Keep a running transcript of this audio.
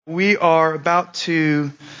We are about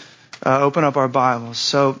to open up our Bibles.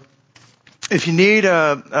 So if you need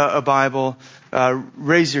a Bible,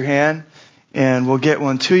 raise your hand and we'll get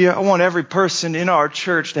one to you. I want every person in our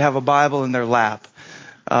church to have a Bible in their lap.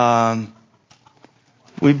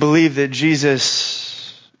 We believe that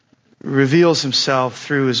Jesus reveals himself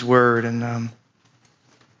through his word, and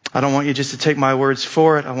I don't want you just to take my words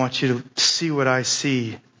for it. I want you to see what I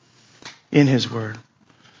see in his word.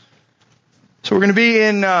 So we're going to be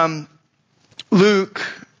in Luke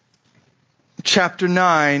chapter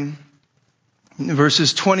 9,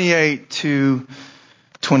 verses 28 to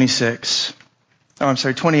 26. Oh, I'm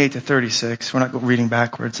sorry, 28 to 36. We're not reading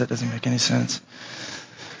backwards. That doesn't make any sense.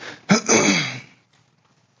 Let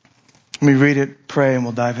me read it, pray, and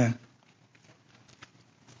we'll dive in.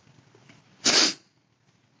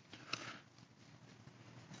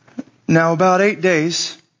 Now, about 8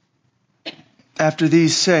 days after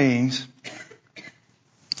these sayings,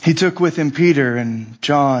 he took with him Peter and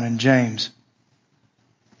John and James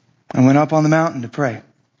and went up on the mountain to pray.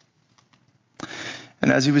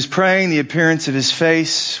 And as he was praying, the appearance of his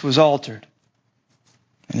face was altered,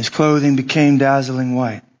 and his clothing became dazzling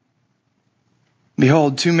white.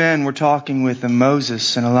 Behold, 2 men were talking with him,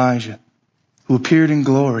 Moses and Elijah, who appeared in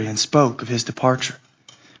glory and spoke of his departure,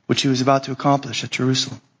 which he was about to accomplish at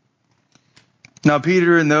Jerusalem. Now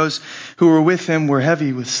Peter and those who were with him were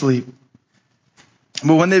heavy with sleep.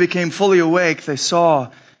 But when they became fully awake, they saw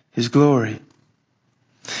his glory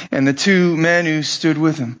and the 2 men who stood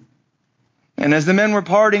with him. And as the men were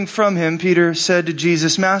parting from him, Peter said to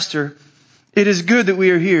Jesus, Master, it is good that we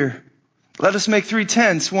are here. Let us make 3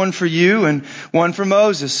 tents, one for you and one for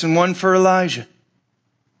Moses and one for Elijah.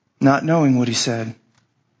 Not knowing what he said.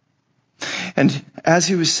 And as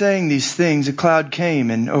he was saying these things, a cloud came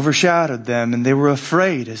and overshadowed them, and they were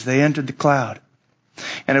afraid as they entered the cloud.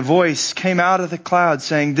 And a voice came out of the cloud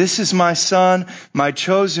saying, This is my son, my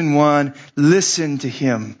chosen one. Listen to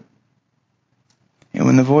him. And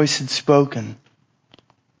when the voice had spoken,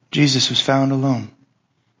 Jesus was found alone.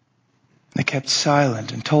 They kept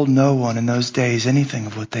silent and told no one in those days anything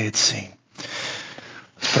of what they had seen.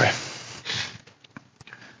 Let's pray.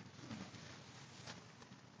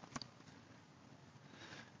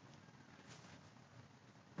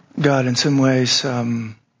 God, in some ways,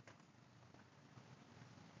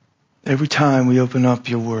 every time we open up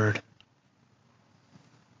your word,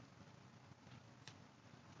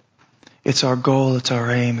 it's our goal, it's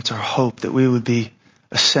our aim, it's our hope that we would be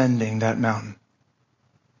ascending that mountain.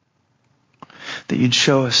 That you'd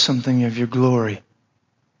show us something of your glory.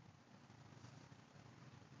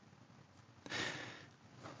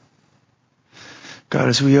 God,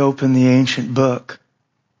 as we open the ancient book,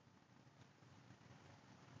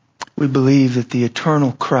 we believe that the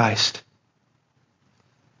eternal Christ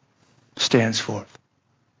stands forth.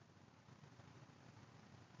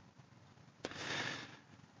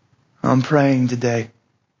 I'm praying today,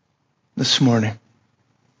 this morning,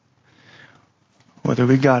 whether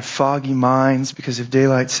we got foggy minds because of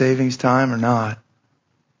daylight savings time or not,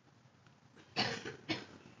 that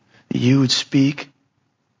you would speak,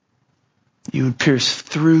 you would pierce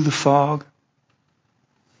through the fog,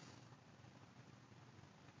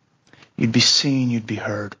 you'd be seen, you'd be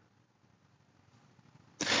heard,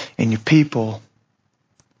 and your people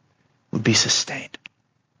would be sustained.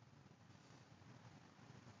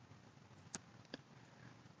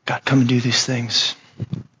 God, come and do these things.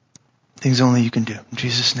 Things only you can do. In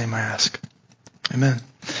Jesus' name I ask. Amen.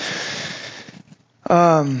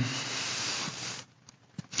 Let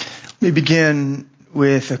me begin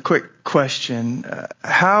with a quick question.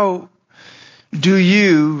 How do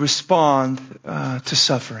you respond to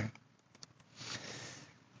suffering?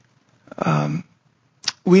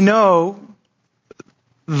 We know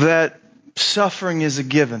that suffering is a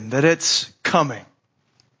given, that it's coming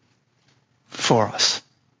for us.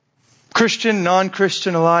 Christian,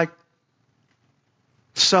 non-Christian alike,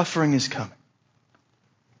 suffering is coming.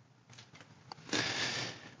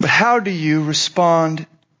 But how do you respond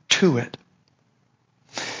to it?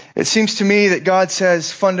 It seems to me that God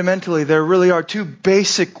says fundamentally there really are 2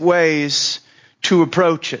 basic ways to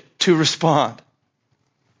approach it, to respond.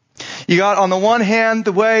 You got on the one hand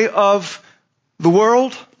the way of the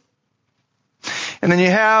world, and then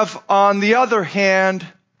you have on the other hand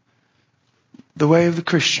the way of the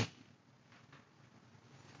Christian,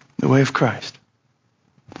 the way of Christ.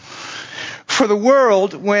 For the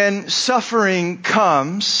world, when suffering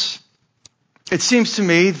comes, it seems to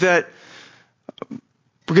me that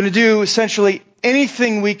we're going to do essentially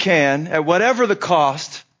anything we can, at whatever the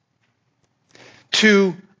cost,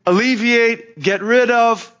 to alleviate, get rid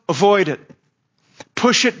of, avoid it,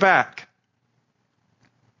 push it back.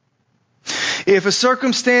 If a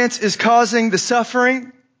circumstance is causing the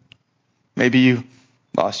suffering, maybe you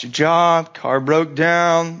lost your job, car broke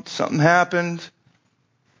down, something happened.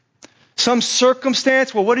 Some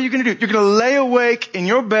circumstance, well, what are you going to do? You're going to lay awake in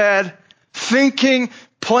your bed, thinking,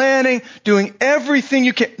 planning, doing everything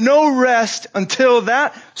you can. No rest until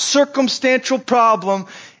that circumstantial problem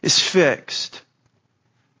is fixed.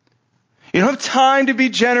 You don't have time to be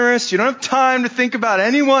generous. You don't have time to think about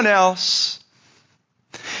anyone else.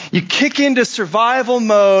 You kick into survival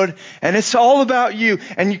mode, and it's all about you,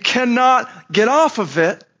 and you cannot get off of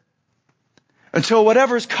it until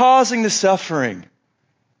whatever's causing the suffering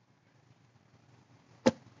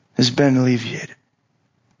has been alleviated.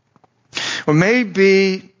 Or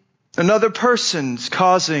maybe another person's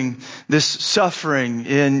causing this suffering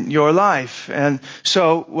in your life. And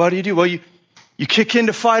so what do? Well, you kick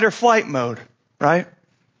into fight or flight mode, right?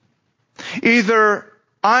 Either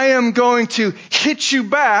I am going to hit you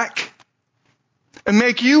back and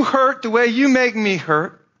make you hurt the way you make me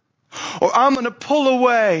hurt, or I'm going to pull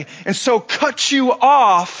away and so cut you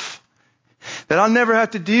off that I'll never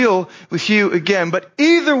have to deal with you again. But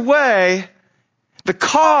either way, the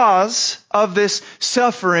cause of this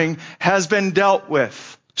suffering has been dealt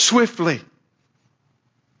with swiftly.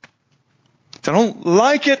 If I don't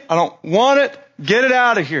like it, I don't want it, get it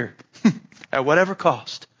out of here at whatever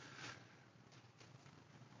cost.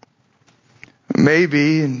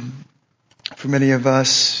 Maybe, and for many of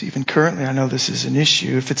us, even currently, I know this is an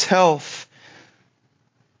issue. If it's health,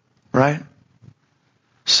 right?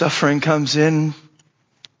 Suffering comes in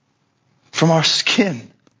from our skin.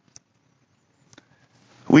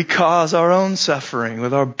 We cause our own suffering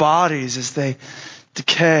with our bodies as they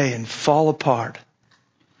decay and fall apart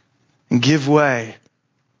and give way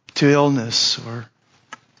to illness or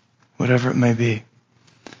whatever it may be.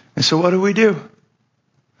 And so what do?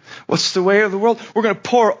 What's the way of the world? We're going to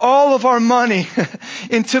pour all of our money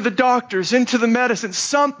into the doctors, into the medicine,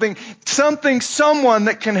 someone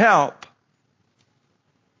that can help.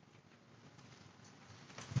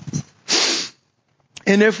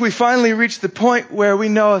 And if we finally reach the point where we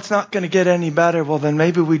know it's not going to get any better, well, then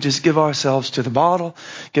maybe we just give ourselves to the bottle,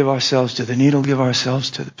 give ourselves to the needle, give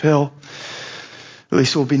ourselves to the pill. At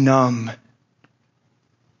least we'll be numb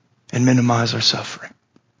and minimize our suffering.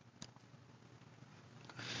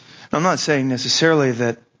 I'm not saying necessarily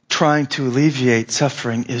that trying to alleviate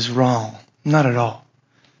suffering is wrong. Not at all.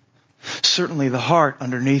 Certainly the heart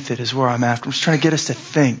underneath it is where I'm after. I'm just trying to get us to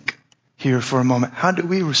think here for a moment. How do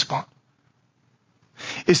we respond?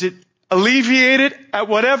 Is it alleviated at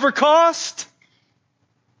whatever cost?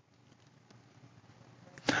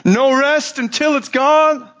 No rest until it's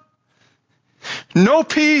gone? No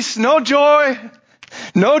peace, no joy,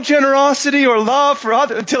 no generosity or love for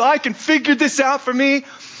others until I can figure this out for me?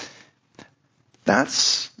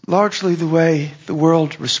 That's largely the way the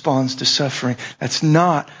world responds to suffering. That's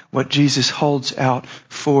not what Jesus holds out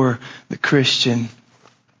for the Christian.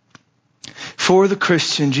 For the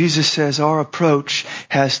Christian, Jesus says our approach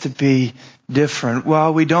has to be different.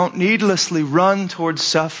 While we don't needlessly run towards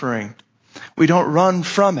suffering, we don't run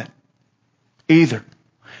from it either.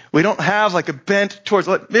 We don't have like a bent towards,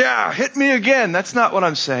 hit me again. That's not what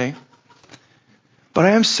I'm saying. But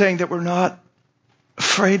I am saying that we're not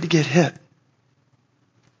afraid to get hit.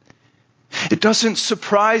 It doesn't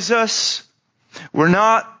surprise us. We're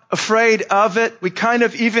not afraid of it. We kind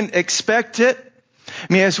of even expect it.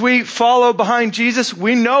 I mean, as we follow behind Jesus,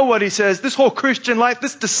 we know what He says. This whole Christian life,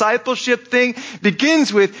 this discipleship thing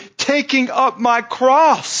begins with taking up my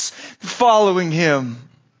cross, following Him.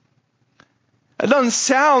 It doesn't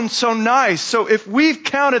sound so nice. So if we've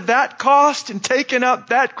counted that cost and taken up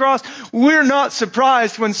that cross, we're not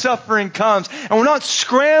surprised when suffering comes. And we're not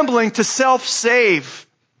scrambling to self-save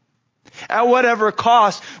at whatever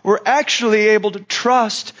cost. We're actually able to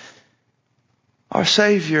trust our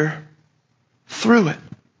Savior through it,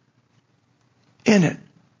 in it.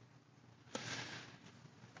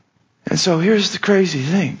 And so here's the crazy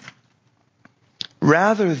thing.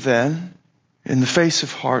 Rather than, in the face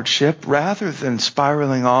of hardship, rather than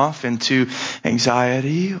spiraling off into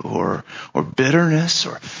anxiety or bitterness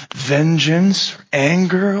or vengeance or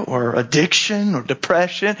anger or addiction or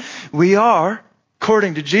depression, we are,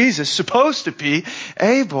 according to Jesus, supposed to be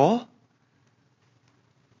able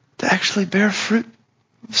to actually bear fruit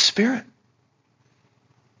of the Spirit.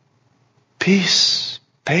 Peace,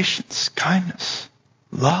 patience, kindness,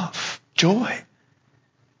 love, joy.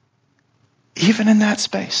 Even in that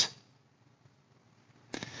space.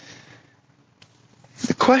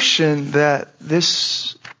 The question that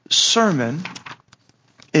this sermon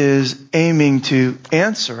is aiming to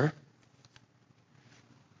answer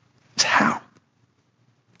is how.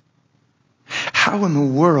 How in the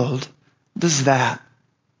world does that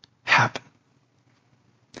happen?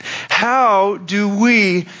 How do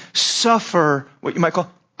we suffer what you might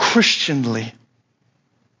call Christianly?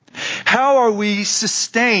 How are we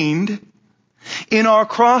sustained in our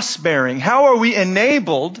cross-bearing? How are we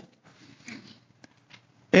enabled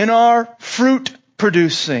in our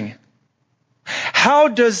fruit-producing? How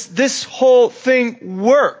does this whole thing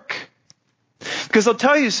work? Because I'll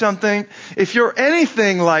tell you something, if you're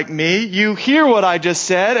anything like me, you hear what I just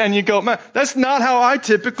said and you go, man, that's not how I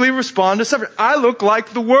typically respond to suffering. I look like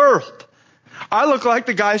the world. I look like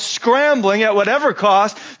the guy scrambling at whatever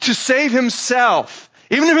cost to save himself.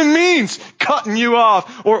 Even if it means cutting you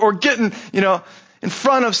off or getting, in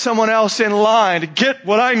front of someone else in line to get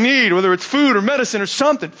what I need, whether it's food or medicine or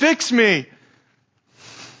something. Fix me.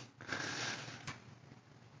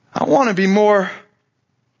 I want to be more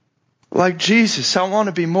like Jesus. I want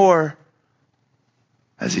to be more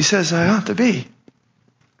as He says I ought to be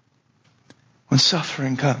when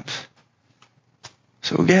suffering comes.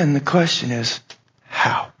 So again, the question is,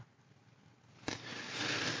 how?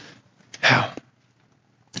 How?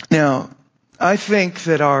 Now, I think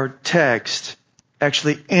that our text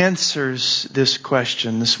actually answers this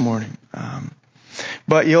question this morning.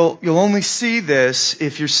 But you'll only see this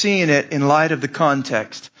if you're seeing it in light of the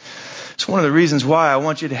context. It's one of the reasons why I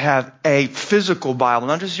want you to have a physical Bible,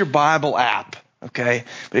 not just your Bible app, okay?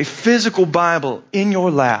 But a physical Bible in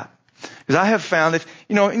your lap. Because I have found that,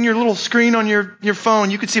 in your little screen on your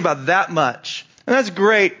phone, you can see about that much. And that's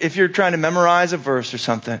great if you're trying to memorize a verse or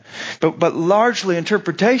something. But largely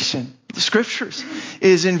interpretation, the Scriptures,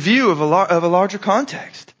 is in view of a larger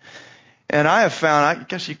context. And I have found, I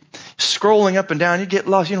guess scrolling up and down, you get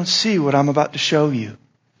lost. You don't see what I'm about to show you.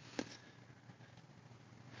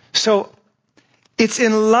 So it's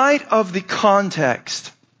in light of the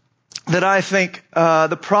context that I think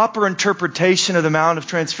the proper interpretation of the Mount of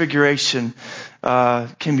Transfiguration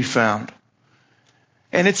can be found.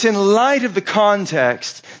 And it's in light of the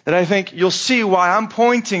context that I think you'll see why I'm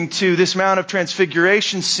pointing to this Mount of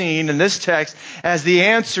Transfiguration scene in this text as the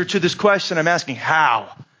answer to this question I'm asking, how?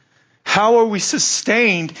 How are we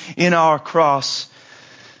sustained in our cross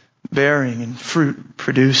bearing and fruit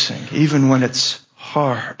producing, even when it's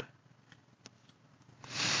hard?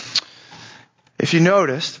 If you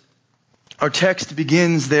noticed, our text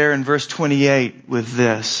begins there in verse 28 with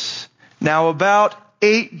this. Now about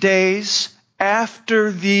 8 days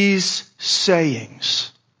after these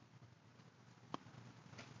sayings.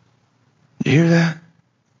 You hear that?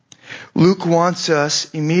 Luke wants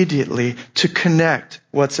us immediately to connect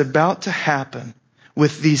what's about to happen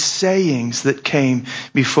with these sayings that came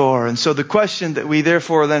before. And so the question that we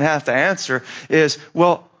therefore then have to answer is,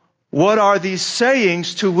 well, what are these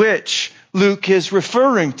sayings to which Luke is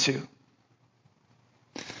referring to?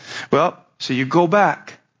 Well, so you go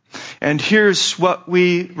back. And here's what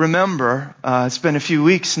we remember. It's been a few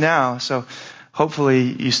weeks now, so hopefully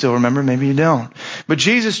you still remember, maybe you don't. But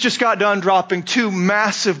Jesus just got done dropping 2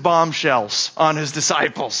 massive bombshells on His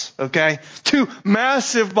disciples, okay? 2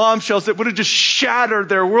 massive bombshells that would have just shattered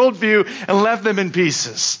their worldview and left them in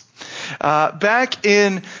pieces. Back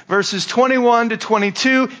in verses 21 to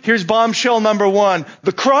 22, here's bombshell number 1.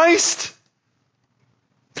 The Christ,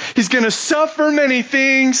 He's going to suffer many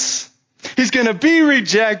things. He's going to be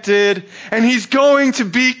rejected, and He's going to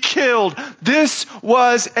be killed. This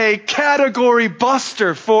was a category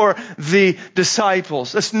buster for the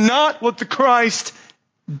disciples. That's not what the Christ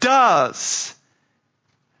does.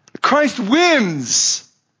 Christ wins.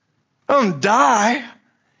 Don't die.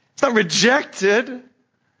 It's not rejected.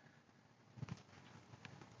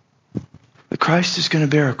 The Christ is going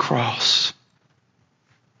to bear a cross.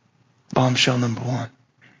 Bombshell number 1.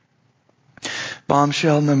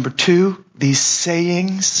 Bombshell number 2, these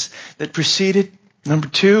sayings that preceded. Number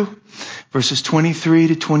 2, verses 23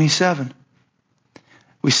 to 27.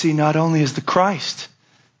 We see not only is the Christ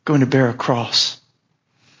going to bear a cross,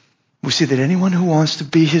 we see that anyone who wants to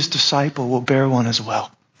be His disciple will bear one as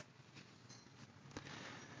well.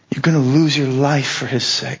 You're going to lose your life for His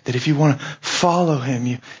sake. That if you want to follow Him,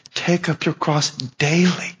 you take up your cross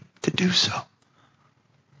daily to do so.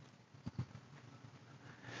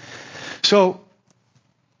 So,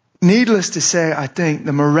 needless to say, I think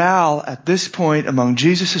the morale at this point among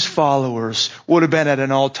Jesus' followers would have been at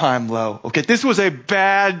an all-time low. Okay, this was a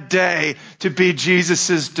bad day to be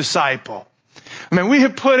Jesus' disciple. I mean, we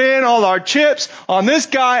have put in all our chips on this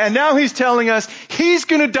guy, and now he's telling us he's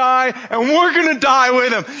going to die, and we're going to die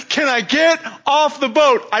with him. Can I get off the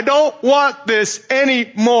boat? I don't want this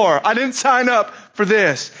anymore. I didn't sign up for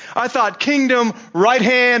this. I thought kingdom, right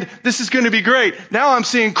hand, this is going to be great. Now I'm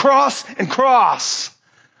seeing cross and cross.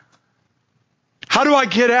 How do I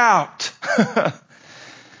get out? I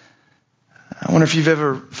wonder if you've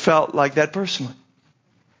ever felt like that personally.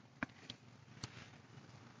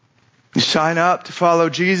 You sign up to follow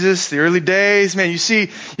Jesus, the early days, man, you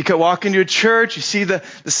can walk into a church, you see the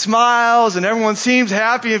smiles and everyone seems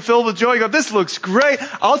happy and filled with joy. You go, this looks great.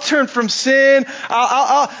 I'll turn from sin.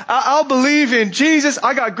 I'll believe in Jesus.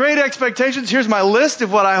 I got great expectations. Here's my list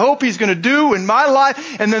of what I hope He's going to do in my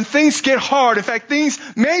life. And then things get hard. In fact, things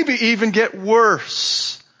maybe even get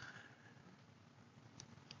worse.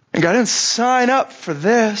 And God didn't sign up for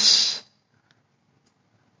this.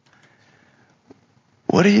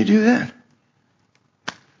 What do you do then?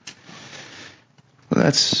 Well,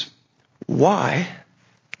 this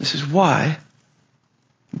is why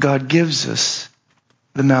God gives us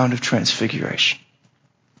the Mount of Transfiguration.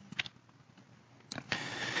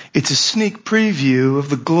 It's a sneak preview of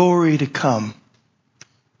the glory to come.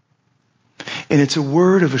 And it's a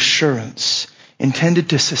word of assurance intended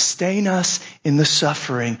to sustain us in the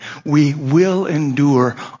suffering we will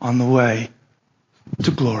endure on the way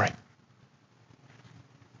to glory.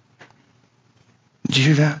 Did you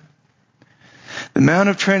hear that? The Mount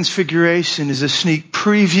of Transfiguration is a sneak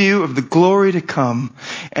preview of the glory to come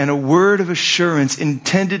and a word of assurance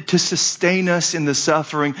intended to sustain us in the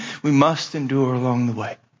suffering we must endure along the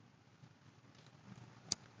way.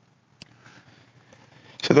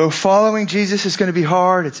 So though following Jesus is going to be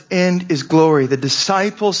hard, its end is glory. The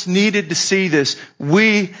disciples needed to see this.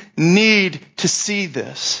 We need to see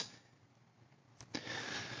this.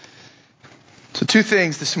 So 2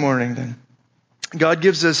 things this morning then. God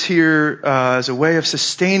gives us here as a way of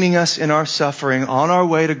sustaining us in our suffering on our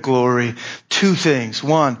way to glory 2 things.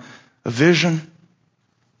 1, a vision.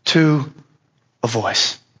 2, a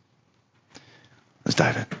voice. Let's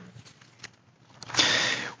dive in.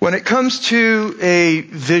 When it comes to a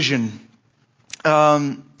vision,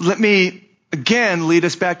 let me again lead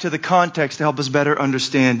us back to the context to help us better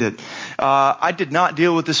understand it. I did not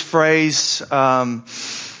deal with this phrase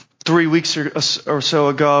 3 weeks or so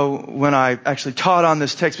ago when I actually taught on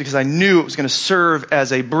this text because I knew it was going to serve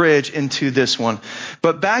as a bridge into this one.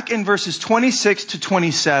 But back in verses 26 to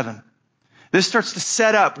 27, this starts to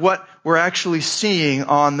set up what we're actually seeing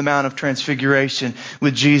on the Mount of Transfiguration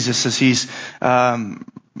with Jesus as He's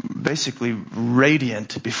basically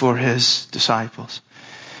radiant before His disciples.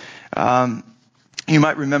 You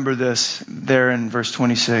might remember this there in verse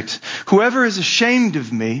 26. Whoever is ashamed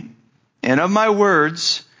of me and of my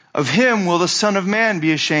words, of him will the Son of Man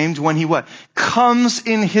be ashamed when He what? Comes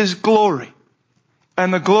in His glory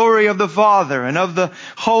and the glory of the Father and of the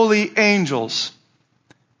holy angels.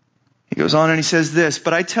 He goes on and he says this,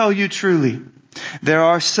 but I tell you truly, there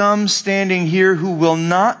are some standing here who will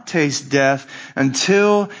not taste death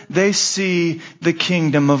until they see the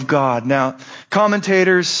kingdom of God. Now,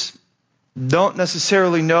 commentators don't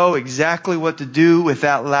necessarily know exactly what to do with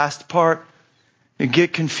that last part. You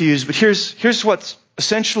get confused, but here's what's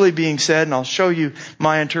essentially being said, and I'll show you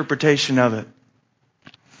my interpretation of it.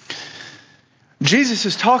 Jesus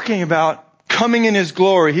is talking about coming in His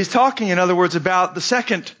glory. He's talking, in other words, about the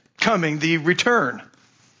second coming, the return.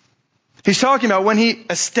 He's talking about when He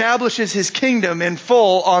establishes His kingdom in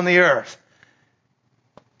full on the earth.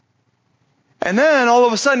 And then all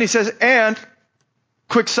of a sudden He says, and,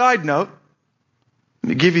 quick side note, let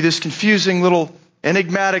me give you this confusing little,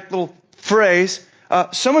 enigmatic little phrase.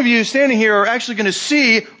 Some of you standing here are actually going to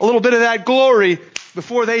see a little bit of that glory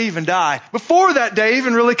before they even die. Before that day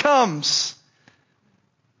even really comes.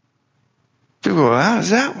 People go, how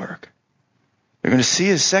does that work? They're going to see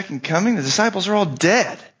His second coming? The disciples are all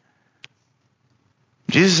dead.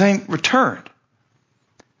 Jesus ain't returned.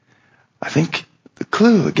 I think the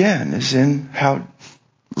clue again is in how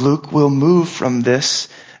Luke will move from these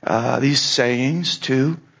sayings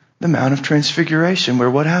to the Mount of Transfiguration, where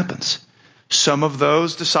what happens? Some of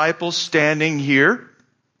those disciples standing here,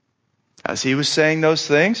 as He was saying those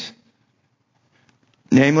things,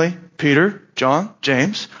 namely Peter, John,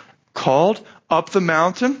 James, called up the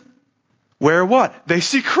mountain, where what? They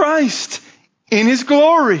see Christ in His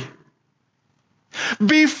glory.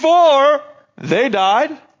 Before they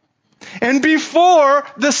died, and before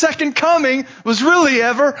the second coming was really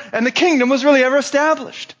ever, and the kingdom was really ever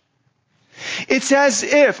established. It's as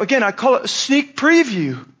if, again, I call it a sneak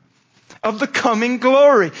preview of the coming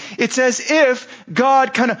glory. It's as if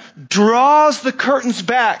God kind of draws the curtains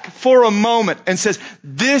back for a moment and says,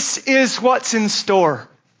 this is what's in store.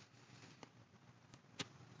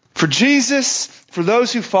 For Jesus, for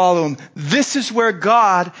those who follow Him, this is where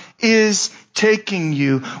God is taking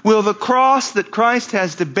you. Will the cross that Christ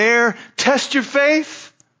has to bear test your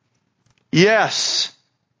faith? Yes.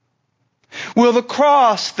 Will the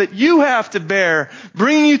cross that you have to bear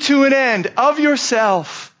bring you to an end of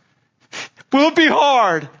yourself? Will it be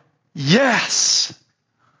hard? Yes.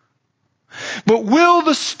 But will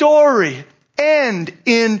the story end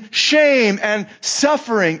in shame and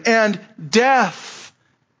suffering and death?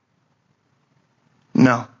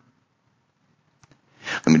 No.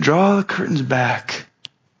 Let me draw the curtains back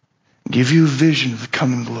and give you a vision of the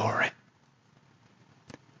coming glory.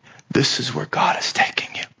 This is where God is taking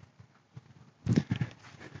you.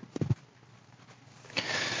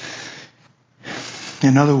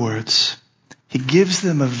 In other words, He gives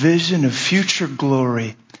them a vision of future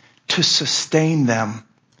glory to sustain them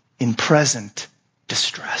in present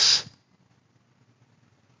distress.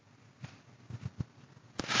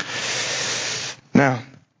 Now,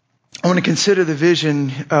 I want to consider the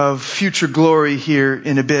vision of future glory here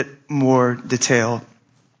in a bit more detail.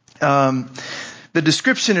 The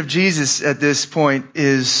description of Jesus at this point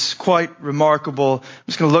is quite remarkable. I'm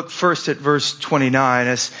just going to look first at verse 29.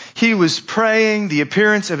 As he was praying, the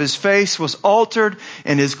appearance of his face was altered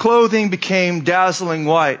and his clothing became dazzling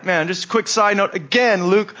white. Man, just a quick side note. Again,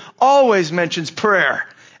 Luke always mentions prayer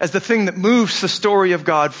as the thing that moves the story of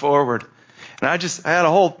God forward. And I had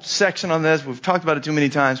a whole section on this. We've talked about it too many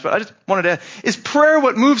times, but I just wanted to ask, is prayer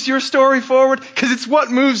what moves your story forward? Because it's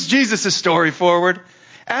what moves Jesus' story forward.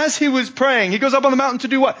 As he was praying, he goes up on the mountain to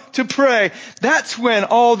do what? To pray. That's when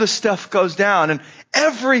all this stuff goes down. And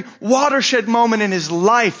every watershed moment in his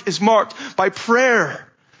life is marked by prayer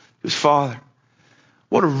to his Father.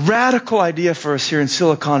 What a radical idea for us here in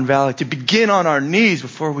Silicon Valley to begin on our knees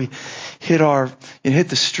before we hit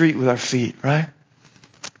the street with our feet, right?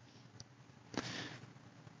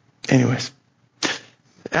 Anyways,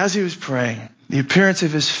 as he was praying, the appearance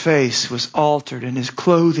of his face was altered and his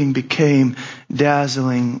clothing became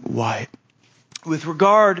dazzling white. With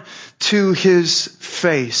regard to his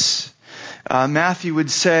face, Matthew would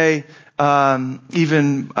say,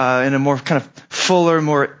 even in a more kind of fuller,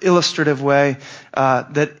 more illustrative way,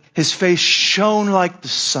 that his face shone like the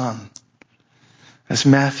sun. That's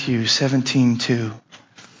Matthew 17:2.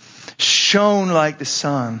 Shone like the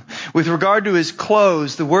sun. With regard to his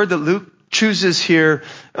clothes, the word that Luke chooses here,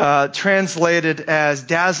 translated as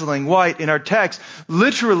dazzling white in our text,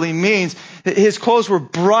 literally means that his clothes were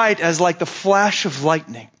bright as like the flash of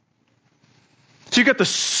lightning. So you got the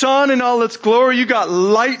sun in all its glory, you got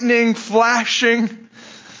lightning flashing.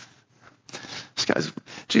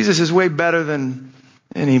 Jesus is way better than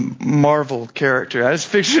any Marvel character. I just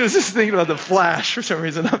thinking about the Flash for some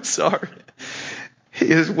reason. I'm sorry. He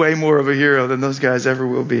is way more of a hero than those guys ever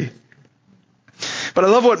will be. But I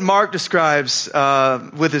love what Mark describes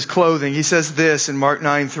with his clothing. He says this in Mark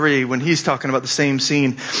 9:3 when he's talking about the same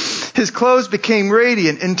scene. His clothes became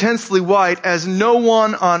radiant, intensely white, as no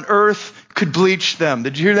one on earth could bleach them.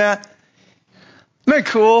 Did you hear that? Isn't that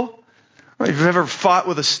cool? If you've ever fought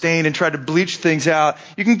with a stain and tried to bleach things out,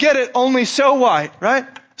 you can get it only so white, right?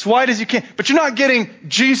 As white as you can. But you're not getting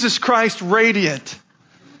Jesus Christ radiant.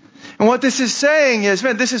 And what this is saying is,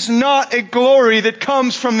 man, this is not a glory that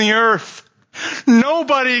comes from the earth.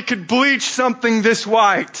 Nobody could bleach something this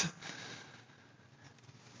white.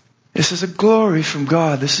 This is a glory from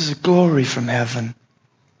God. This is a glory from heaven.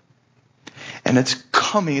 And it's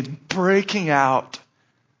coming, it's breaking out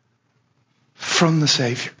from the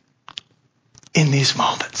Savior in these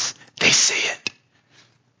moments. They see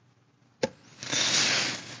it.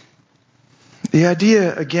 The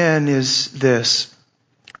idea, again, is this.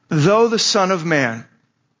 Though the Son of Man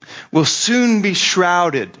will soon be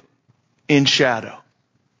shrouded in shadow.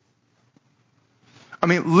 I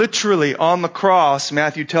mean, literally on the cross,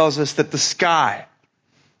 Matthew tells us that the sky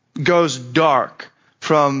goes dark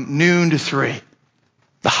from noon to 3.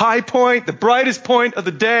 The high point, the brightest point of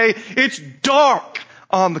the day, it's dark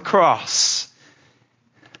on the cross.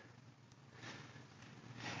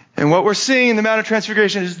 And what we're seeing in the Mount of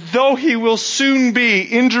Transfiguration is though he will soon be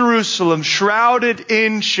in Jerusalem, shrouded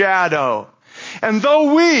in shadow, and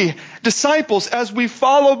though we, disciples, as we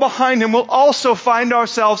follow behind him, will also find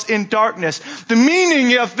ourselves in darkness. The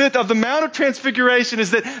meaning of the Mount of Transfiguration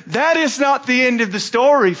is that is not the end of the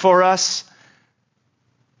story for us.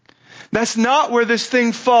 That's not where this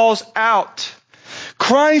thing falls out.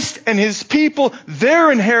 Christ and his people,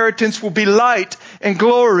 their inheritance will be light and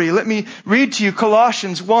glory. Let me read to you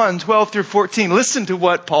Colossians 1:12-14. Listen to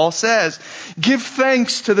what Paul says. Give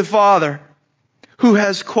thanks to the Father who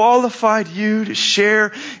has qualified you to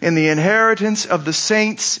share in the inheritance of the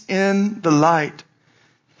saints in the light.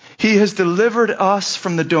 He has delivered us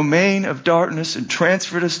from the domain of darkness and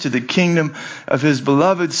transferred us to the kingdom of his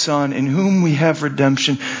beloved Son, in whom we have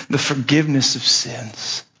redemption, the forgiveness of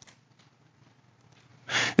sins.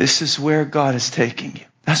 This is where God is taking you.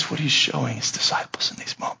 That's what he's showing his disciples in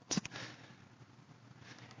these moments.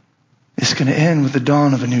 It's going to end with the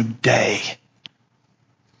dawn of a new day.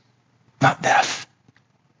 Not death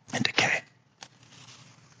and decay.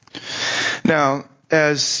 Now,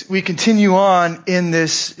 as we continue on in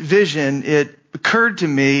this vision, it occurred to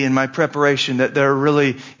me in my preparation that there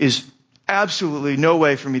really is absolutely no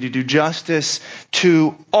way for me to do justice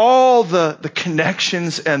to all the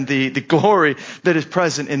connections and the glory that is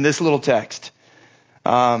present in this little text.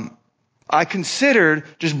 I considered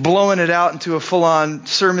just blowing it out into a full-on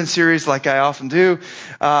sermon series like I often do,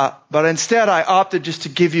 but instead I opted just to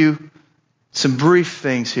give you some brief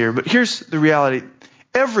things here. But here's the reality.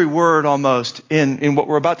 Every word almost in what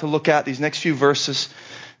we're about to look at, these next few verses,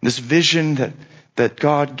 this vision that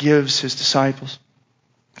God gives his disciples,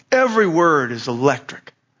 every word is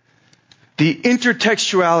electric. The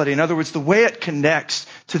intertextuality, in other words, the way it connects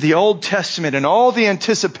to the Old Testament and all the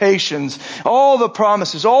anticipations, all the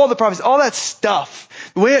promises, all the prophecies, all that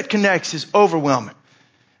stuff, the way it connects is overwhelming.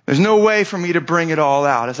 There's no way for me to bring it all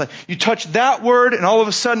out. It's like you touch that word and all of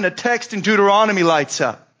a sudden a text in Deuteronomy lights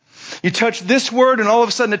up. You touch this word and all of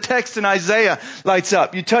a sudden a text in Isaiah lights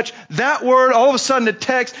up. You touch that word, all of a sudden a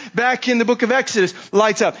text back in the book of Exodus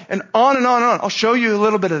lights up. And on and on and on. I'll show you a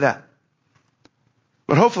little bit of that.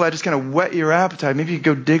 But hopefully I just kind of whet your appetite. Maybe you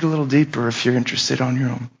go dig a little deeper if you're interested on your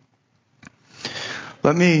own.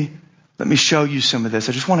 Let me show you some of this.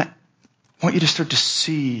 I just want you to start to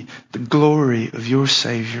see the glory of your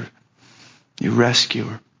Savior, your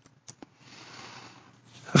rescuer.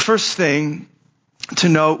 The first thing to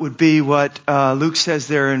note would be what Luke says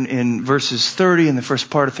there in verses 30 and the first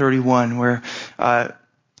part of 31, where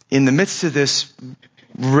in the midst of this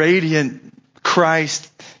radiant Christ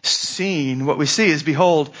scene, what we see is,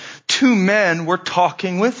 behold, two men were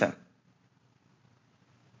talking with him.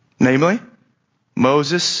 Namely,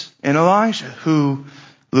 Moses and Elijah, who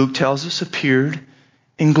Luke tells us appeared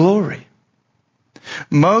in glory.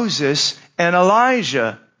 Moses and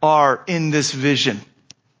Elijah are in this vision.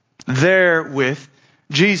 There with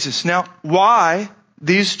Jesus. Now, why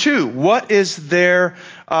these two? What is their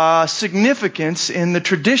significance in the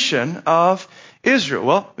tradition of Israel?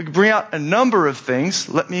 Well, we can bring out a number of things.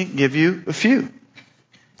 Let me give you a few.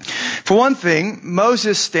 For one thing,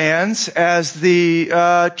 Moses stands as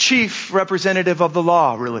the chief representative of the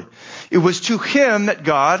law, really. It was to him that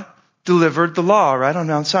God delivered the law, right on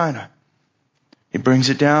Mount Sinai. He brings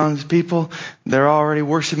it down to people. They're already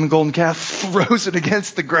worshiping the golden calf, throws it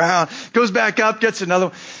against the ground, goes back up, gets another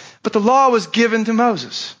one. But the law was given to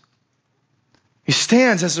Moses. He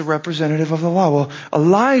stands as a representative of the law. Well,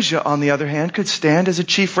 Elijah, on the other hand, could stand as a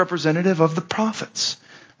chief representative of the prophets,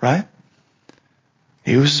 right?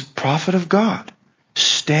 He was a prophet of God,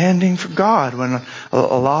 standing for God when a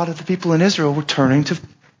lot of the people in Israel were turning to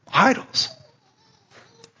idols.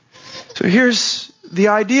 So here's the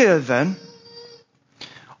idea then.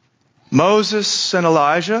 Moses and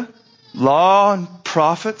Elijah, law and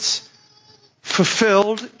prophets,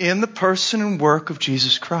 fulfilled in the person and work of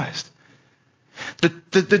Jesus Christ.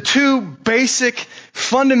 The two basic,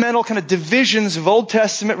 fundamental kind of divisions of Old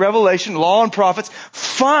Testament revelation, law and prophets,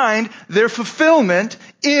 find their fulfillment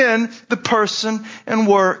in the person and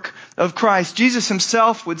work of Christ. Jesus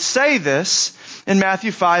himself would say this in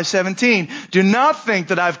Matthew 5:17. Do not think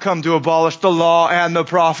that I've come to abolish the law and the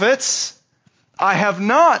prophets. I have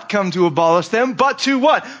not come to abolish them, but to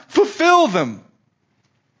what? Fulfill them.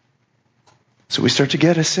 So we start to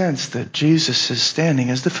get a sense that Jesus is standing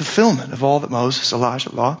as the fulfillment of all that Moses,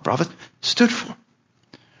 Elijah, law, prophet stood for.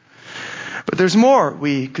 But there's more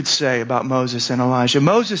we could say about Moses and Elijah.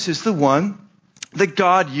 Moses is the one that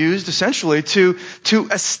God used essentially to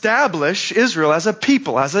establish Israel as a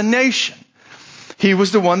people, as a nation. He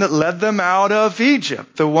was the one that led them out of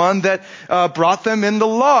Egypt, the one that brought them in the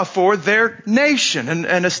law for their nation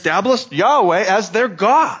and established Yahweh as their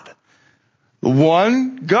God. The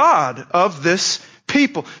one God of this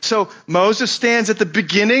people. So Moses stands at the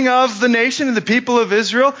beginning of the nation and the people of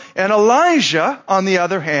Israel, and Elijah, on the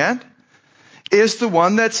other hand, is the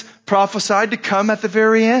one that's prophesied to come at the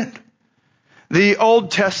very end. The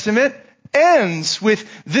Old Testament ends with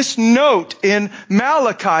this note in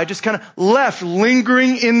Malachi, just kind of left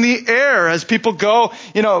lingering in the air as people go,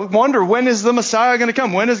 wonder, when is the Messiah going to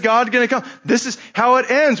come? When is God going to come? This is how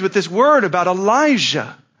it ends, with this word about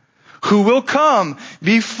Elijah, who will come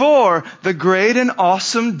before the great and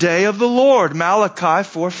awesome day of the Lord. Malachi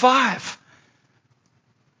 4:5.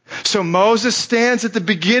 So Moses stands at the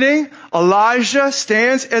beginning, Elijah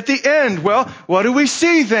stands at the end. Well, what do we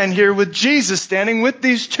see then here with Jesus standing with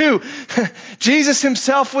these two? Jesus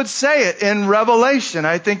himself would say it in Revelation.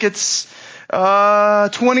 I think it's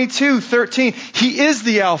 22:13. He is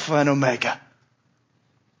the Alpha and Omega.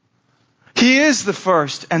 He is the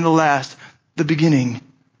first and the last, the beginning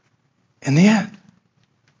and the end.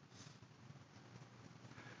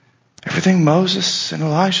 Everything Moses and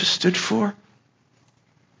Elijah stood for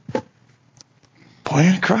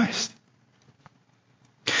pointed to Christ.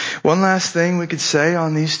 One last thing we could say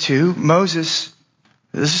on these two. Moses,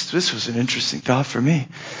 this was an interesting thought for me.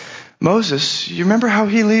 Moses, you remember how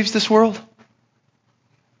he leaves this world?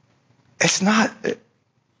 It's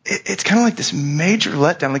kind of like this major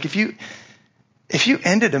letdown. Like if you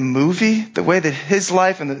ended a movie the way that his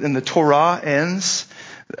life and the Torah ends,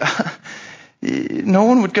 no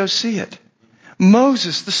one would go see it.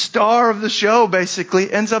 Moses, the star of the show,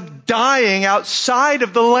 basically ends up dying outside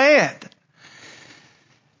of the land.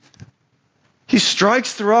 He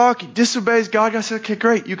strikes the rock. He disobeys God. God said, okay,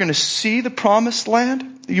 great. You're going to see the promised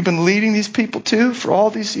land that you've been leading these people to for all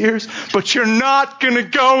these years, but you're not going to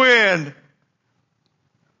go in.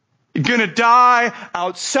 You're going to die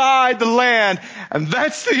outside the land. And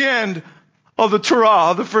that's the end of the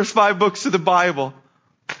Torah, the first 5 books of the Bible.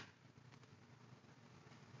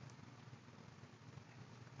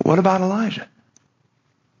 What about Elijah?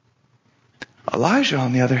 Elijah,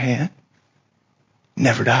 on the other hand,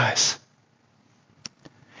 never dies.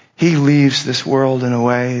 He leaves this world in a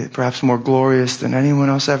way perhaps more glorious than anyone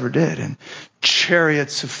else ever did. And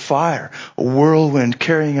chariots of fire, a whirlwind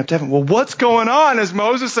carrying up to heaven. Well, what's going on as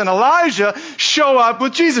Moses and Elijah show up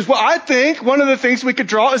with Jesus? Well, I think one of the things we could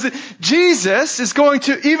draw is that Jesus is going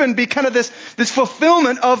to even be kind of this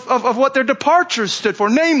fulfillment of what their departures stood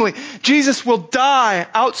for. Namely, Jesus will die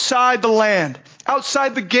outside the land,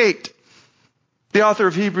 outside the gate. The author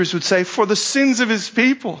of Hebrews would say, for the sins of his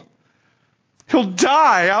people. He'll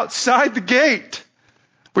die outside the gate,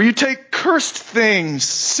 where you take cursed things,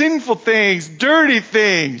 sinful things, dirty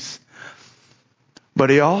things.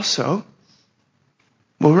 But he also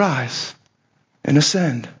will rise and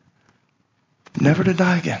ascend, never to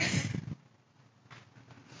die again.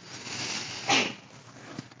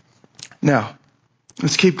 Now,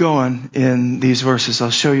 let's keep going in these verses. I'll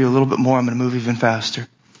show you a little bit more. I'm going to move even faster.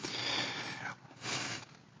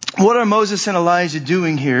 What are Moses and Elijah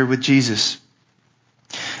doing here with Jesus?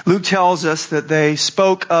 Luke tells us that they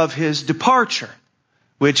spoke of his departure,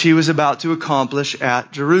 which he was about to accomplish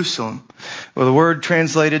at Jerusalem. Well, the word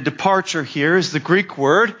translated departure here is the Greek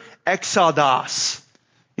word exodos.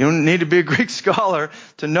 You don't need to be a Greek scholar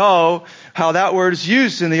to know how that word is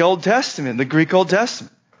used in the Old Testament, the Greek Old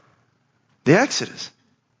Testament. The Exodus.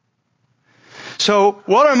 So,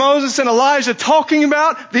 what are Moses and Elijah talking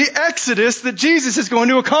about? The Exodus that Jesus is going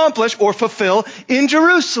to accomplish or fulfill in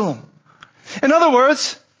Jerusalem. In other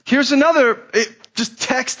words, here's another just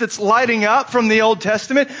text that's lighting up from the Old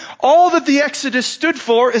Testament. All that the Exodus stood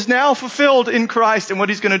for is now fulfilled in Christ and what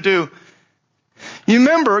he's going to do. You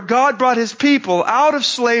remember, God brought his people out of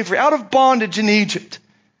slavery, out of bondage in Egypt.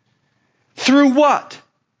 Through what?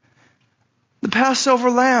 The Passover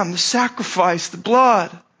lamb, the sacrifice, the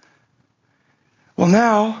blood. Well,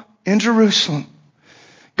 now, in Jerusalem,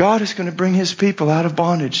 God is going to bring his people out of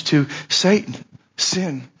bondage to Satan,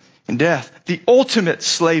 sin, and death. The ultimate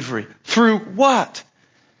slavery. Through what?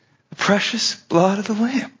 The precious blood of the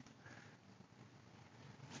Lamb.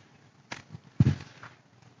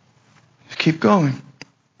 Keep going.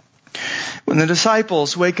 When the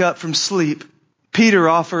disciples wake up from sleep, Peter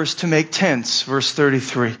offers to make tents, verse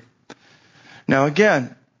 33. Now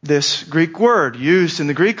again, this Greek word used in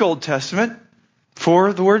the Greek Old Testament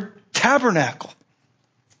for the word tabernacle.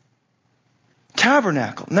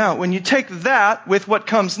 Tabernacle. Now, when you take that with what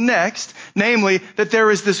comes next, namely that there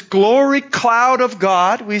is this glory cloud of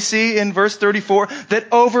God, we see in verse 34,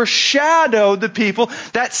 that overshadowed the people,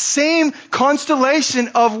 that same constellation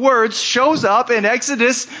of words shows up in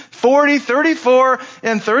Exodus 40, 34,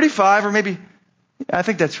 and 35, or maybe, I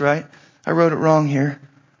think that's right. I wrote it wrong here.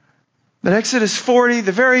 But Exodus 40,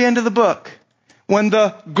 the very end of the book, when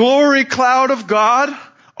the glory cloud of God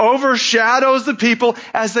overshadows the people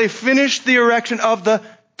as they finish the erection of the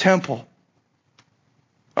temple.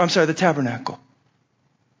 The tabernacle.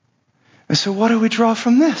 And so what do we draw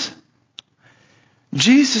from this?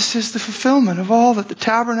 Jesus is the fulfillment of all that the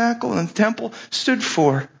tabernacle and the temple stood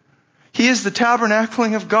for. He is the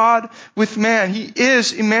tabernacling of God with man. He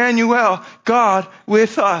is Emmanuel, God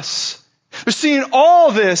with us. We're seeing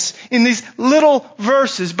all this in these little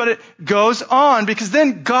verses, but it goes on because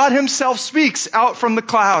then God himself speaks out from the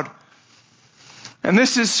cloud. And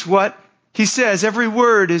this is what he says. Every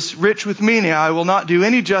word is rich with meaning. I will not do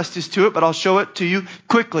any justice to it, but I'll show it to you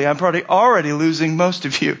quickly. I'm probably already losing most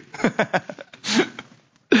of you.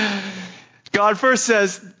 God first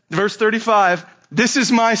says, Verse 35, this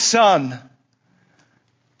is my son,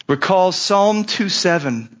 recalls Psalm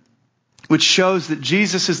 2:7, which shows that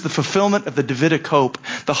Jesus is the fulfillment of the Davidic hope,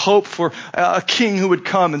 the hope for a king who would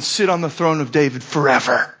come and sit on the throne of David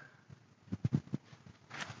forever.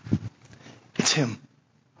 It's him.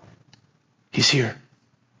 He's here.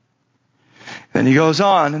 Then he goes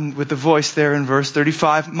on, and with the voice there in verse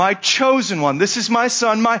 35, my chosen one. This is my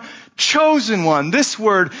son, my chosen one. This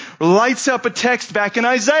word lights up a text back in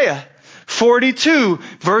Isaiah 42,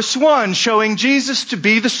 verse 1, showing Jesus to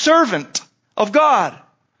be the servant of God.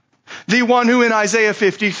 The one who in Isaiah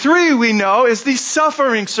 53 we know is the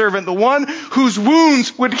suffering servant, the one whose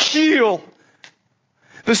wounds would heal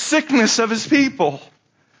the sickness of his people,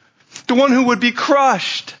 the one who would be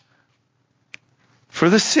crushed for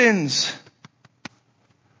the sins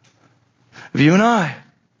of you and I.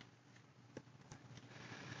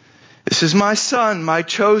 This is my son, my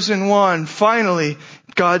chosen one. Finally,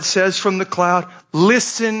 God says from the cloud,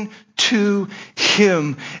 listen to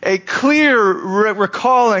him. A clear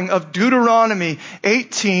recalling of Deuteronomy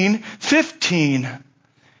 18:15,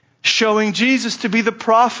 showing Jesus to be the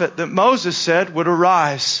prophet that Moses said would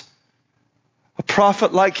arise. A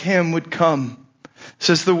prophet like him would come.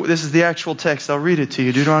 This is the actual text. I'll read it to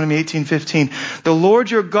you. Deuteronomy 18:15. The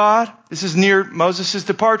Lord your God, this is near Moses'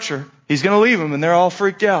 departure. He's going to leave them and they're all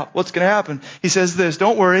freaked out. What's going to happen? He says this,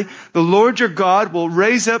 don't worry. The Lord your God will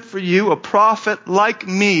raise up for you a prophet like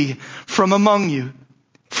me from among you,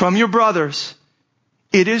 from your brothers.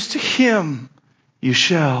 It is to him you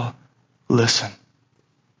shall listen.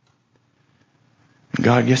 And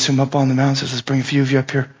God gets him up on the mountain and says, let's bring a few of you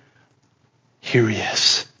up here. Here he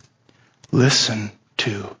is. Listen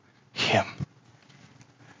to him.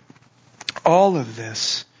 All of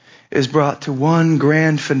this is brought to one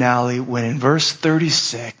grand finale when in verse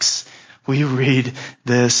 36 we read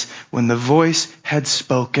this, when the voice had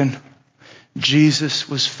spoken, Jesus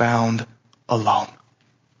was found alone.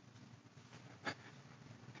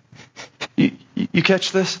 You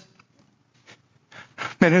catch this?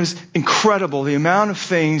 Man, it was incredible the amount of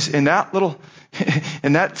things in that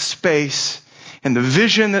space. And the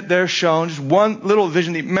vision that they're shown, just one little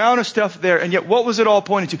vision, the amount of stuff there, and yet what was it all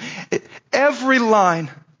pointing to? Every line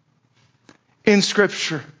in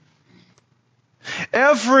Scripture,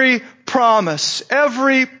 every promise,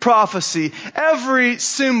 every prophecy, every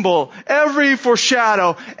symbol, every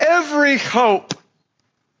foreshadow, every hope,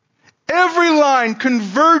 every line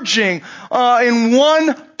converging in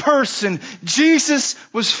one person. Jesus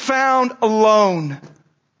was found alone.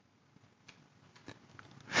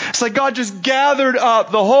 It's like God just gathered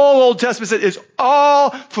up the whole Old Testament, said it's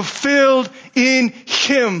all fulfilled in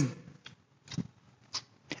him.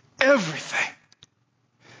 Everything.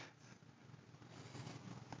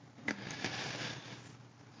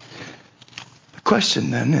 The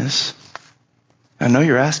question then is, I know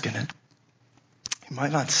you're asking it. You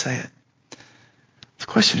might not say it. The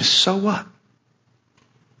question is, so what?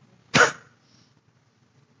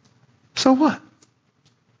 So what?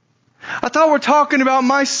 I thought we're talking about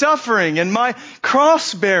my suffering and my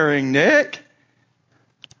cross-bearing, Nick.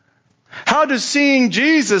 How does seeing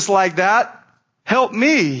Jesus like that help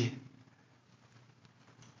me?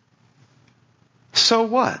 So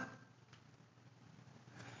what?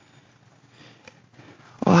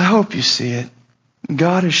 Well, I hope you see it.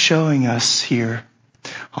 God is showing us here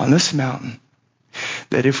on this mountain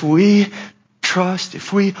that if we trust,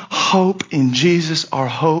 if we hope in Jesus, our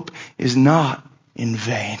hope is not in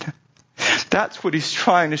vain. That's what he's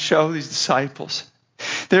trying to show these disciples.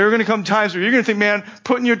 There are going to come times where you're going to think, man,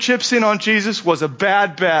 putting your chips in on Jesus was a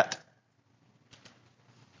bad bet.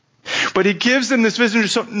 But he gives them this vision.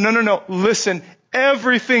 No. Listen,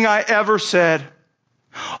 everything I ever said,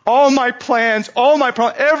 all my plans, all my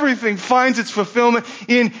everything finds its fulfillment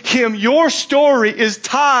in him. Your story is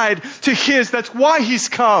tied to his. That's why he's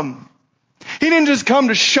come. He didn't just come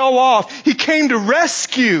to show off. He came to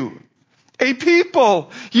rescue a people,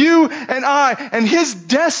 you and I, and his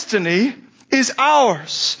destiny is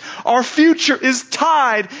ours. Our future is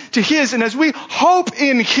tied to his, and as we hope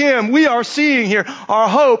in him, we are seeing here, our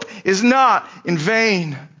hope is not in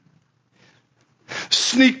vain.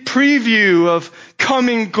 Sneak preview of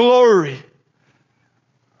coming glory.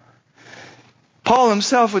 Paul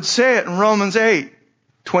himself would say it in Romans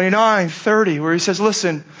 8:29-30, where he says,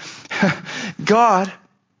 listen, God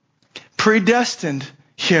predestined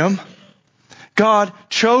him. God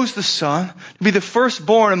chose the Son to be the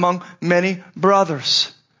firstborn among many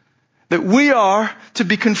brothers. That we are to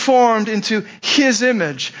be conformed into his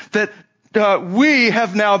image. That we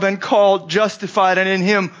have now been called justified and in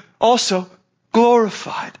him also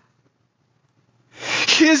glorified.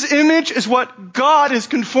 His image is what God is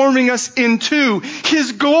conforming us into.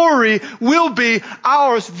 His glory will be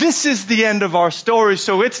ours. This is the end of our story,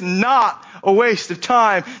 so it's not a waste of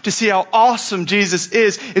time to see how awesome Jesus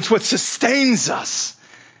is. It's what sustains us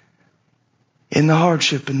in the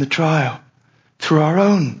hardship, in the trial, through our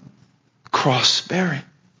own cross bearing.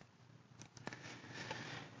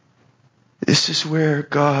 This is where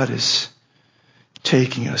God is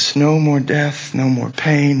taking us. No more death, no more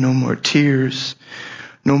pain, no more tears,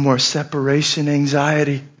 no more separation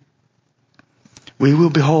anxiety. We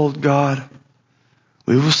will behold God.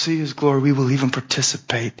 We will see His glory. We will even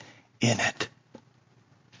participate in it.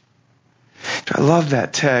 I love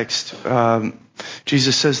that text.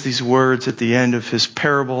 Jesus says these words at the end of His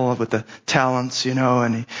parable with the talents,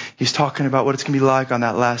 and He's talking about what it's going to be like on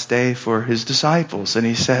that last day for His disciples. And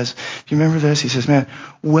He says, do you remember this? He says, man,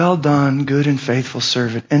 well done, good and faithful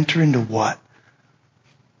servant. Enter into what?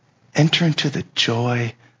 Enter into the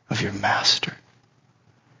joy of your master.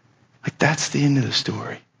 Like, that's the end of the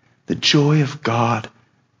story. The joy of God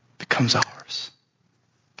becomes ours.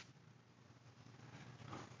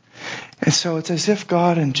 And so it's as if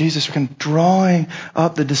God and Jesus are kind of drawing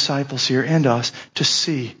up the disciples here and us to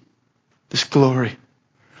see this glory,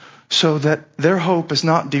 so that their hope is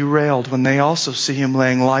not derailed when they also see Him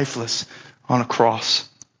laying lifeless on a cross.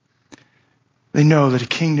 They know that a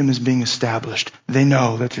kingdom is being established. They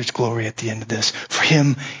know that there's glory at the end of this for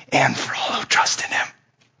Him and for all who trust in Him.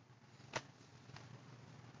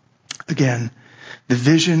 Again, the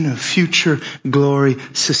vision of future glory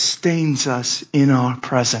sustains us in our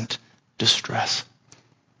present distress.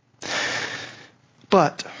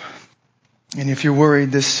 But, and if you're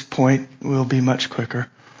worried, this point will be much quicker.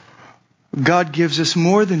 God gives us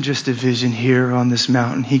more than just a vision here on this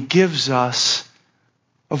mountain. He gives us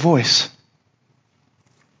a voice.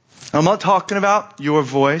 I'm not talking about your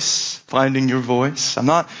voice, finding your voice. I'm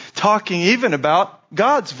not talking even about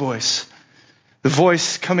God's voice, the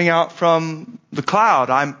voice coming out from the cloud.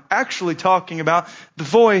 I'm actually talking about the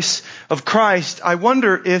voice of Christ. I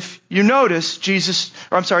wonder if you notice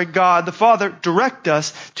God the Father direct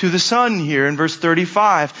us to the Son here in verse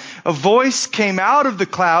 35. A voice came out of the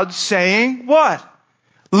cloud saying, what?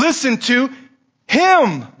 Listen to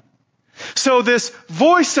Him. So this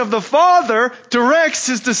voice of the Father directs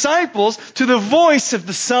His disciples to the voice of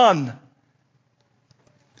the Son.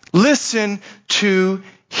 Listen to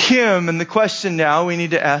Him. And the question now we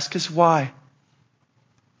need to ask is why?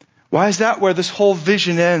 Why is that where this whole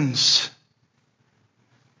vision ends?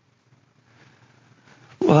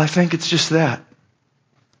 Well, I think it's just that.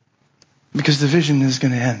 Because the vision is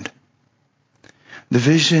going to end. The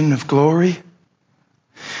vision of glory,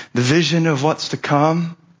 the vision of what's to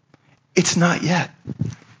come, it's not yet.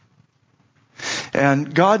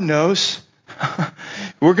 And God knows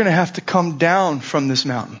we're going to have to come down from this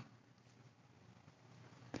mountain.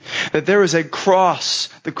 That there is a cross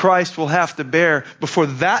that Christ will have to bear before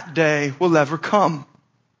that day will ever come.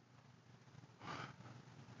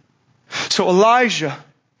 So Elijah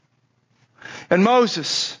and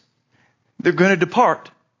Moses, they're going to depart.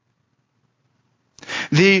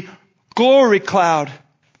 The glory cloud,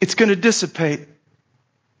 it's going to dissipate.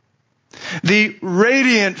 The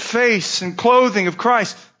radiant face and clothing of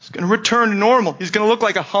Christ is going to return to normal. He's going to look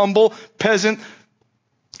like a humble peasant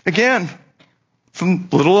again from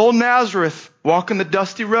little old Nazareth, walking the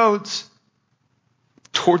dusty roads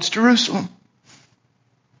towards Jerusalem.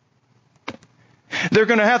 They're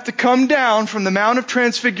going to have to come down from the Mount of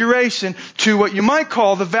Transfiguration to what you might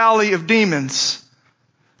call the Valley of Demons.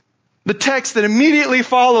 The text that immediately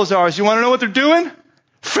follows ours. You want to know what they're doing?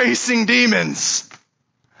 Facing demons.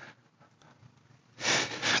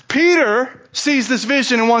 Peter sees this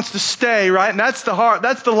vision and wants to stay, right? And that's the heart.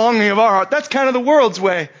 That's the longing of our heart. That's kind of the world's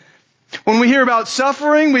way. When we hear about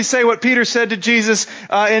suffering, we say what Peter said to Jesus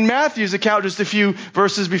in Matthew's account just a few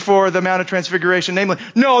verses before the Mount of Transfiguration. Namely,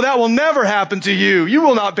 no, that will never happen to you. You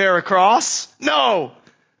will not bear a cross. No.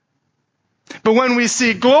 But when we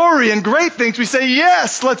see glory and great things, we say,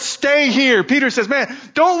 yes, let's stay here. Peter says, man,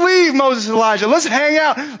 don't leave Moses and Elijah. Let's hang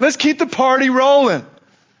out. Let's keep the party rolling.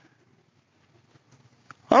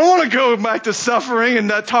 I don't want to go back to suffering and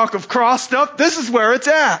that talk of cross stuff. This is where it's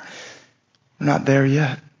at. We're not there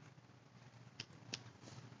yet.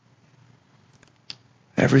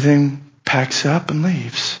 Everything packs up and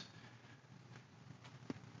leaves.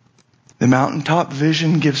 The mountaintop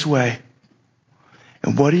vision gives way.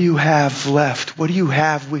 And what do you have left? What do you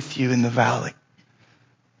have with you in the valley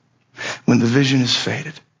when the vision is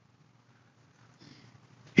faded?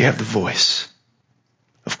 You have the voice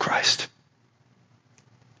of Christ.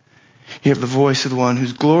 You have the voice of the one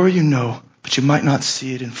whose glory you know, but you might not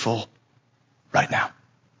see it in full. right now.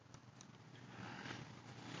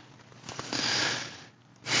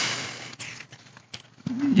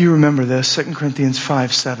 You remember this, 2 Corinthians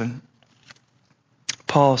 5:7.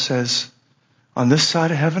 Paul says, on this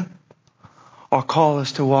side of heaven, I'll call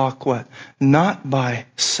us to walk what? Not by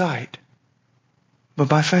sight, but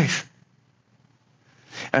by faith.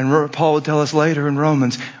 And Paul would tell us later in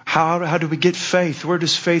Romans, how do we get faith? Where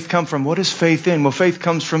does faith come from? What is faith in? Well, faith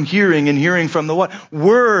comes from hearing, and hearing from the what?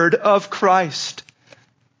 Word of Christ.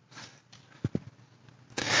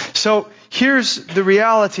 So here's the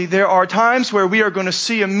reality. There are times where we are going to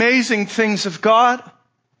see amazing things of God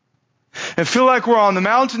and feel like we're on the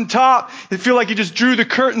mountaintop and feel like He just drew the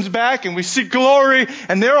curtains back and we see glory.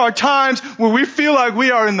 And there are times where we feel like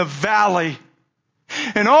we are in the valley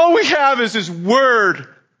and all we have is His Word.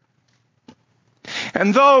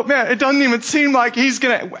 And though, man, it doesn't even seem like He's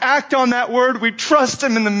going to act on that Word, we trust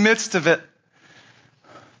Him in the midst of it.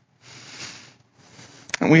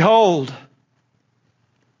 And we hold.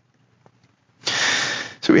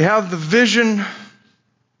 So we have the vision,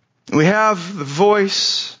 we have the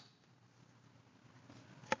voice,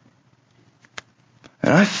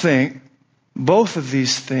 and I think both of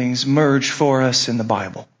these things merge for us in the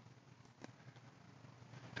Bible.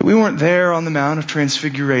 We weren't there on the Mount of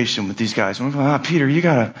Transfiguration with these guys. We thought, Peter,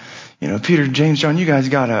 Peter, James, John, you guys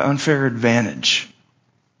got an unfair advantage.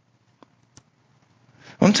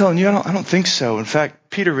 I'm telling you, I don't think so. In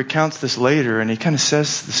fact, Peter recounts this later, and he kind of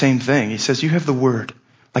says the same thing. He says, you have the Word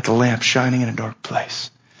like a lamp shining in a dark place.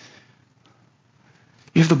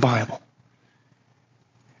 You have the Bible.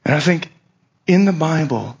 And I think in the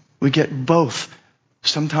Bible, we get both.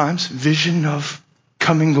 Sometimes vision of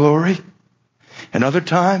coming glory, and other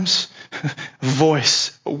times a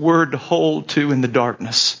voice, a word to hold to in the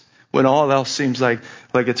darkness when all else seems like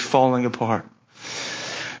it's falling apart.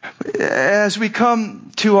 As we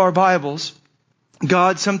come to our Bibles,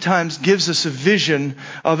 God sometimes gives us a vision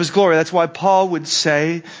of His glory. That's why Paul would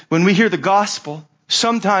say, when we hear the gospel,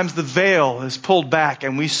 sometimes the veil is pulled back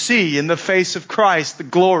and we see in the face of Christ the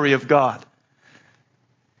glory of God.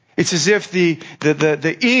 It's as if the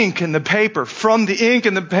ink and the paper, from the ink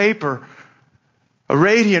and the paper, a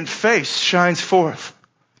radiant face shines forth.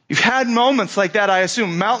 You've had moments like that, I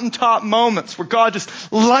assume, mountaintop moments where God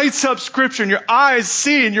just lights up Scripture and your eyes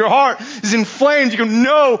see and your heart is inflamed. You go,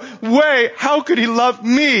 no way, how could He love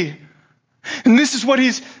me? And this is what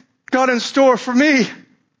He's got in store for me.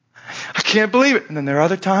 I can't believe it. And then there are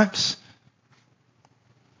other times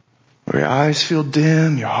where your eyes feel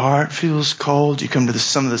dim, your heart feels cold. You come to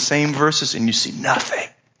some of the same verses and you see nothing.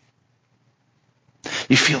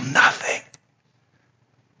 You feel nothing.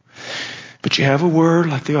 But you have a word,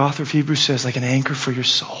 like the author of Hebrews says, like an anchor for your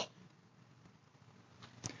soul.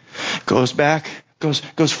 Goes back,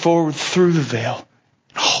 goes forward through the veil,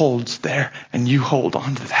 holds there, and you hold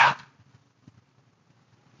on to that.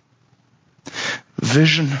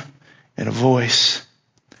 Vision and a voice.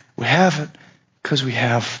 We have it because we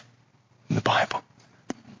have the Bible.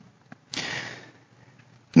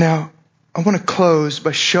 Now, I want to close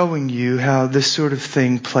by showing you how this sort of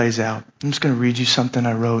thing plays out. I'm just going to read you something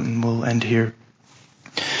I wrote and we'll end here.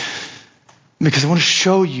 Because I want to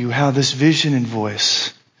show you how this vision and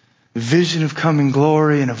voice, the vision of coming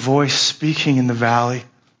glory and a voice speaking in the valley,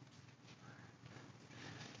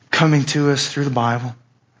 coming to us through the Bible.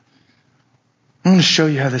 I'm going to show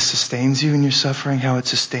you how this sustains you in your suffering, how it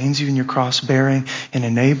sustains you in your cross bearing and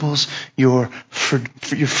enables your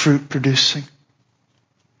fruit producing.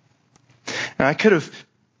 And I could have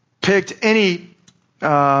picked any,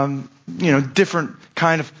 different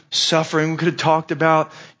kind of suffering. We could have talked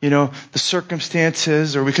about, the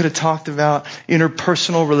circumstances, or we could have talked about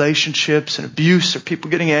interpersonal relationships and abuse or people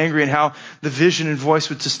getting angry and how the vision and voice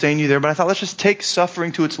would sustain you there. But I thought, let's just take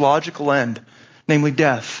suffering to its logical end, namely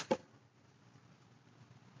death.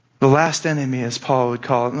 The last enemy, as Paul would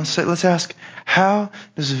call it. Let's ask, how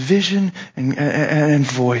does vision and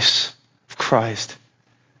voice of Christ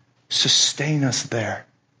sustain us there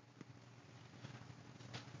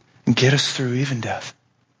and get us through even death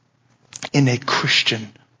in a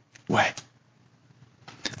Christian way?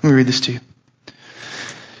 Let me read this to you.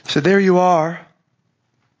 So there you are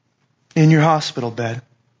in your hospital bed,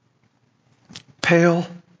 pale,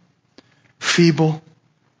 feeble,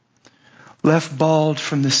 left bald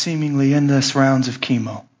from the seemingly endless rounds of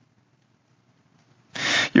chemo.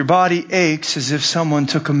 Your body aches as if someone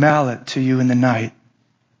took a mallet to you in the night.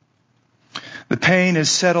 The pain has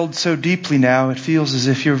settled so deeply now, it feels as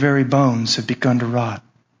if your very bones have begun to rot.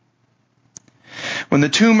 When the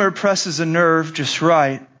tumor presses a nerve just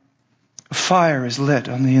right, a fire is lit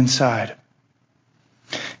on the inside.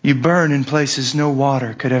 You burn in places no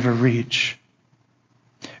water could ever reach.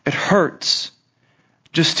 It hurts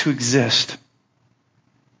just to exist.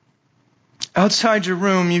 Outside your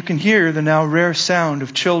room, you can hear the now rare sound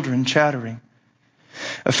of children chattering.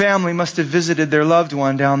 A family must have visited their loved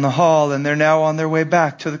one down the hall, and they're now on their way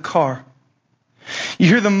back to the car. You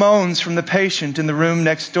hear the moans from the patient in the room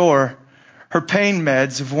next door. Her pain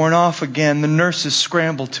meds have worn off again. The nurses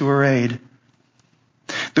scramble to her aid.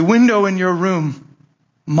 The window in your room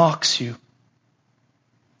mocks you.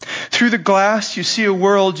 Through the glass, you see a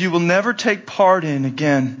world you will never take part in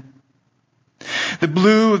again. The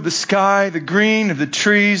blue of the sky, the green of the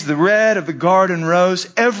trees, the red of the garden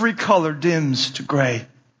rose, every color dims to gray.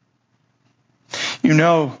 You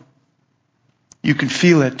know, you can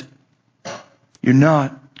feel it. You're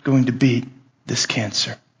not going to beat this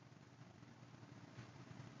cancer.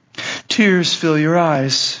 Tears fill your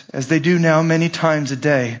eyes, as they do now many times a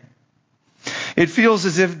day. It feels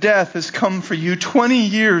as if death has come for you 20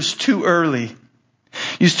 years too early.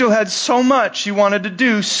 You still had so much you wanted to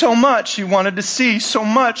do, so much you wanted to see, so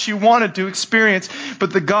much you wanted to experience.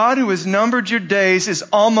 But the God who has numbered your days is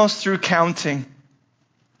almost through counting.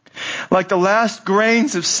 Like the last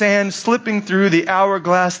grains of sand slipping through the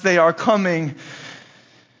hourglass, they are coming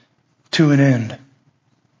to an end.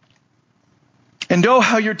 And oh,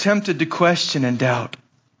 how you're tempted to question and doubt,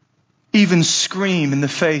 even scream in the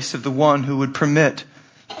face of the one who would permit,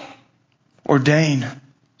 ordain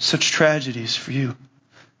such tragedies for you.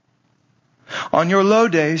 On your low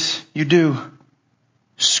days, you do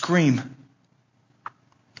scream.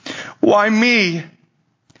 Why me?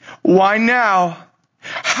 Why now?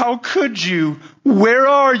 How could you? Where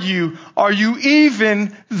are you? Are you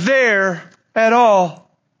even there at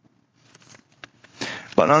all?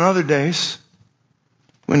 But on other days,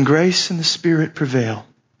 when grace and the Spirit prevail,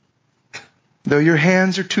 though your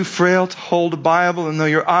hands are too frail to hold a Bible, and though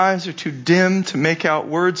your eyes are too dim to make out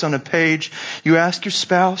words on a page, you ask your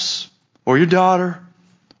spouse, or your daughter,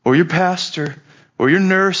 or your pastor, or your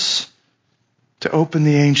nurse to open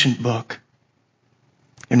the ancient book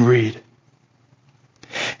and read.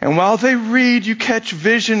 And while they read, you catch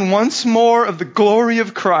vision once more of the glory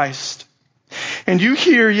of Christ. And you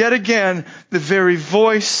hear yet again the very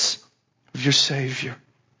voice of your Savior.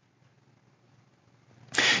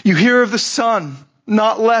 You hear of the Son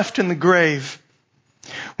not left in the grave.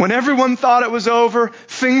 When everyone thought it was over,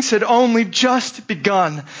 things had only just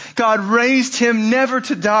begun. God raised him never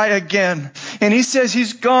to die again. And he says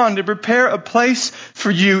he's gone to prepare a place for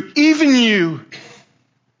you, even you.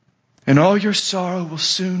 And all your sorrow will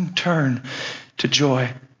soon turn to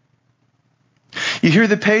joy. You hear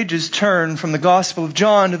the pages turn from the Gospel of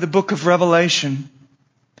John to the book of Revelation.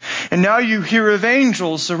 And now you hear of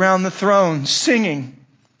angels around the throne singing.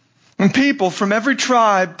 And people from every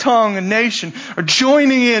tribe, tongue, and nation are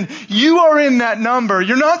joining in. You are in that number.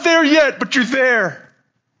 You're not there yet, but you're there.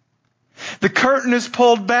 The curtain is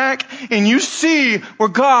pulled back, and you see where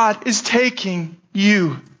God is taking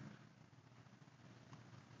you.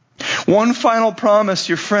 One final promise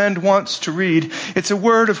your friend wants to read. It's a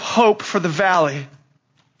word of hope for the valley.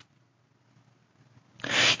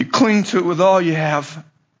 You cling to it with all you have.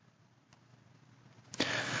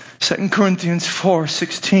 2 Corinthians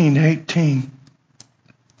 4:16-18.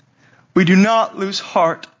 We do not lose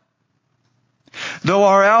heart. Though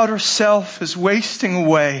our outer self is wasting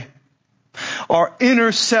away, our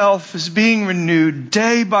inner self is being renewed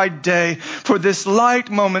day by day. For this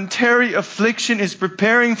light momentary affliction is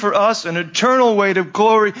preparing for us an eternal weight of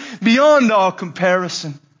glory beyond all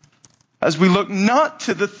comparison, as we look not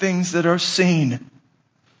to the things that are seen,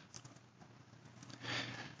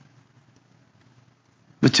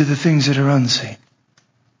 but to the things that are unseen.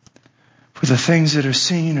 For the things that are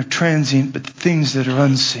seen are transient, but the things that are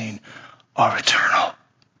unseen are eternal.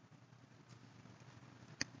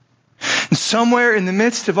 And somewhere in the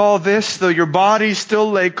midst of all this, though your body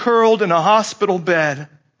still lay curled in a hospital bed,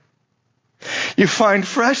 you find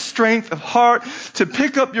fresh strength of heart to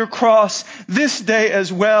pick up your cross this day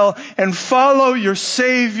as well and follow your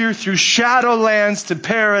Savior through shadowlands to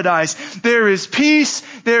paradise. There is peace,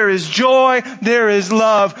 there is joy, there is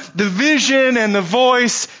love. The vision and the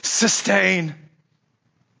voice sustain.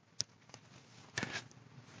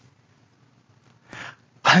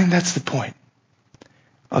 I think that's the point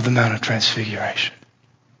of the Mount of Transfiguration.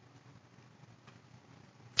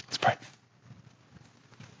 Let's pray.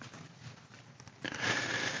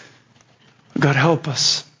 God help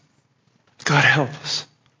us. God help us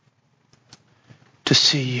to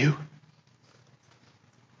see you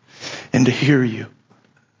and to hear you.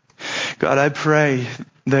 God, I pray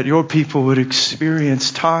that your people would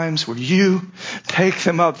experience times where you take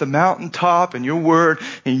them up the mountaintop and your word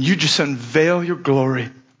and you just unveil your glory.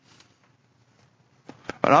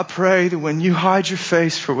 And I pray that when you hide your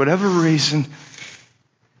face for whatever reason,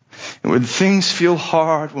 and when things feel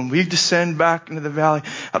hard, when we descend back into the valley,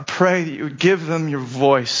 I pray that you would give them your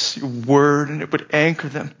voice, your word, and it would anchor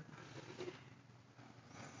them.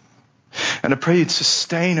 And I pray you'd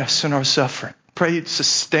sustain us in our suffering. Pray you'd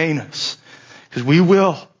sustain us, because we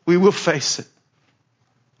will face it.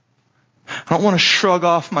 I don't want to shrug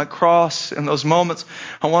off my cross in those moments.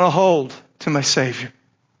 I want to hold to my Savior.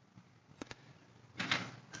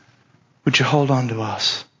 Would you hold on to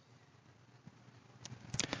us?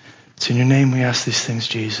 It's in your name we ask these things,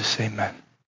 Jesus. Amen.